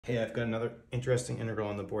Hey, I've got another interesting integral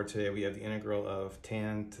on the board today. We have the integral of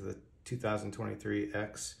tan to the 2023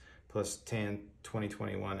 x plus tan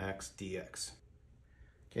 2021 x dx.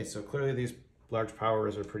 Okay, so clearly these large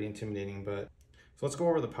powers are pretty intimidating, but so let's go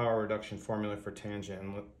over the power reduction formula for tangent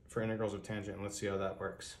and for integrals of tangent, and let's see how that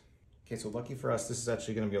works. Okay, so lucky for us, this is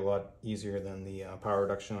actually going to be a lot easier than the power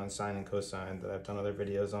reduction on sine and cosine that I've done other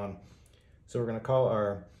videos on. So we're going to call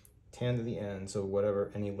our tan to the n, so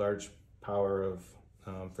whatever any large power of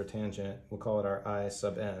for tangent, we'll call it our I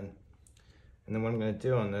sub n. And then what I'm going to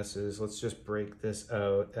do on this is let's just break this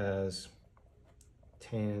out as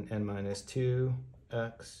tan n minus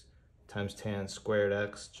 2x times tan squared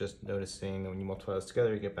x, just noticing that when you multiply those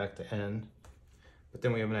together you get back to n. But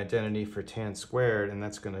then we have an identity for tan squared, and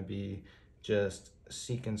that's going to be just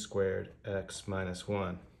secant squared x minus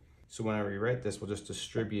 1. So when I rewrite this, we'll just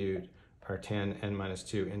distribute our tan n minus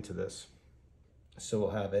 2 into this. So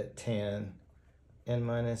we'll have it tan n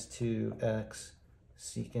minus 2x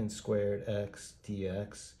secant squared x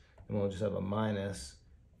dx, and we'll just have a minus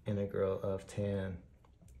integral of tan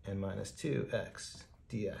n minus 2x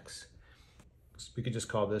dx. So we could just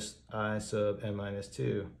call this I sub n minus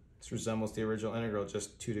 2. This resembles the original integral,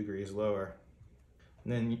 just 2 degrees lower.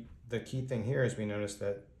 And then the key thing here is we notice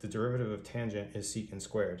that the derivative of tangent is secant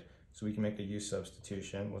squared. So we can make a u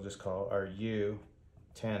substitution. We'll just call our u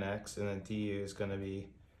tan x, and then du is going to be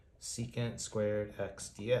secant squared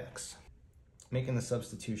x dx. Making the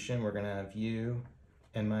substitution, we're going to have u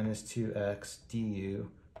n minus 2x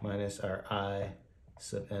du minus our I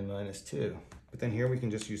sub n minus 2. But then here we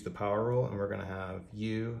can just use the power rule, and we're going to have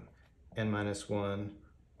u n minus 1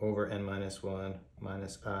 over n minus 1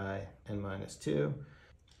 minus I n minus 2.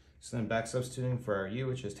 So then back substituting for our u,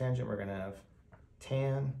 which is tangent, we're going to have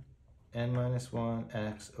tan n minus 1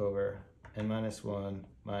 x over n minus 1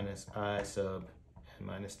 minus I sub n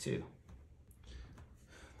minus 2.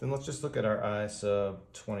 Then let's just look at our I sub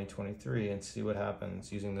 2023 and see what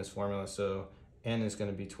happens using this formula. So n is going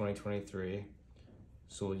to be 2023.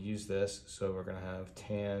 So we'll use this. So we're going to have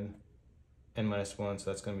tan n minus 1. So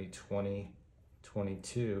that's going to be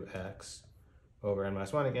 2022x over n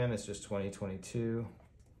minus 1. Again, it's just 2022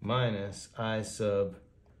 minus I sub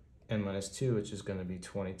n minus 2, which is going to be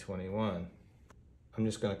 2021. I'm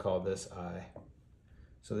just going to call this I.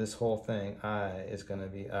 So this whole thing, I, is going to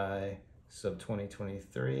be I sub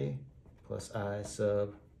 2023 plus I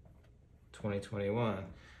sub 2021.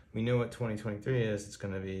 We know what 2023 is. It's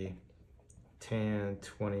going to be tan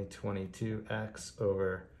 2022x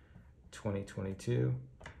over 2022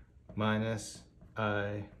 minus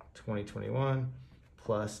I 2021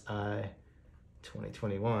 plus I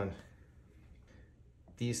 2021.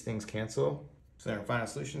 These things cancel. So then our final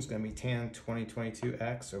solution is going to be tan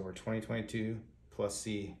 2022x over 2022 plus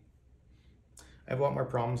c. I have a lot more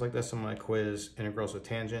problems like this on my quiz, Integrals with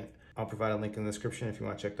Tangent. I'll provide a link in the description if you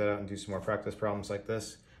want to check that out and do some more practice problems like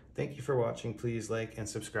this. Thank you for watching. Please like and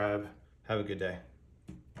subscribe. Have a good day.